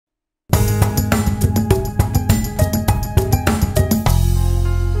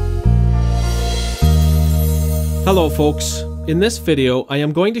Hello folks, in this video I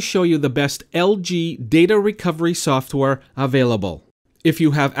am going to show you the best LG data recovery software available. If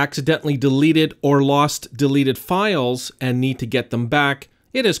you have accidentally deleted or lost deleted files and need to get them back,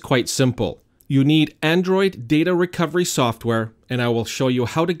 it is quite simple. You need Android data recovery software and I will show you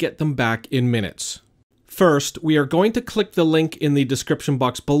how to get them back in minutes. First, we are going to click the link in the description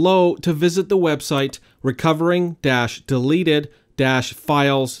box below to visit the website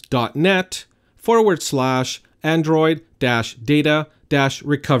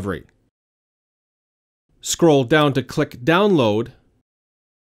recovering-deleted-files.net/Android-data-recovery. Scroll down to click Download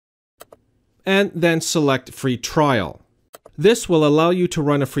and then select Free Trial. This will allow you to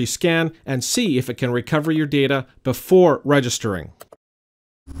run a free scan and see if it can recover your data before registering.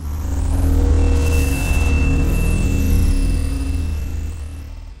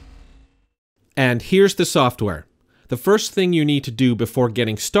 And here's the software. The first thing you need to do before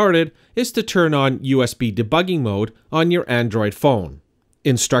getting started is to turn on USB debugging mode on your Android phone.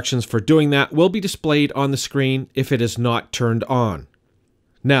 Instructions for doing that will be displayed on the screen if it is not turned on.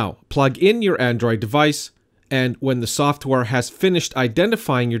 Now, plug in your Android device, and when the software has finished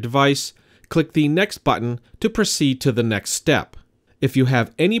identifying your device, click the Next button to proceed to the next step. If you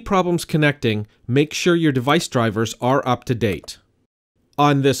have any problems connecting, make sure your device drivers are up to date.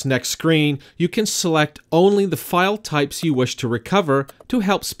 On this next screen, you can select only the file types you wish to recover to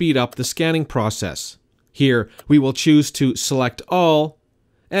help speed up the scanning process. Here, we will choose to select all,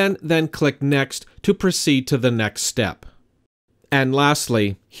 and then click Next to proceed to the next step. And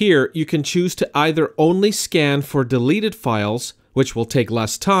lastly, here you can choose to either only scan for deleted files, which will take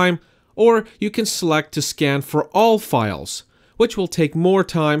less time, or you can select to scan for all files, which will take more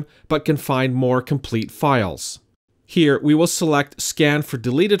time but can find more complete files. Here we will select Scan for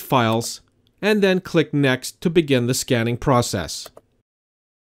deleted files and then click Next to begin the scanning process.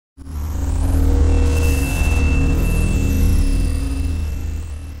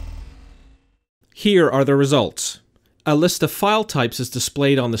 Here are the results. A list of file types is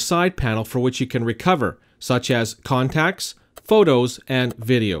displayed on the side panel for which you can recover, such as contacts, photos, and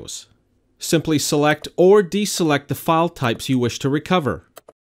videos. Simply select or deselect the file types you wish to recover.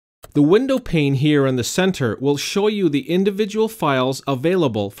 The window pane here in the center will show you the individual files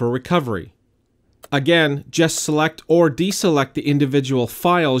available for recovery. Again, just select or deselect the individual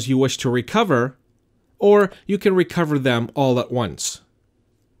files you wish to recover, or you can recover them all at once.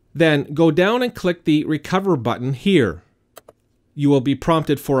 Then go down and click the Recover button here. You will be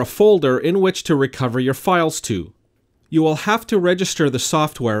prompted for a folder in which to recover your files to. You will have to register the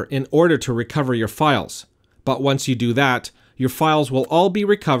software in order to recover your files, but once you do that, your files will all be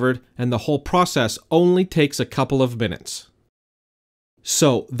recovered and the whole process only takes a couple of minutes.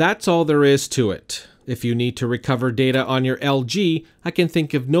 So that's all there is to it. If you need to recover data on your LG, I can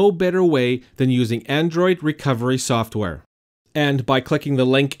think of no better way than using Android recovery software. And by clicking the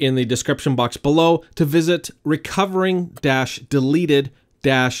link in the description box below to visit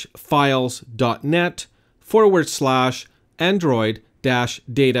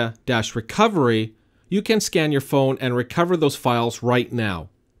recovering-deleted-files.net/Android-data-recovery, you can scan your phone and recover those files right now.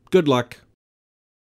 Good luck.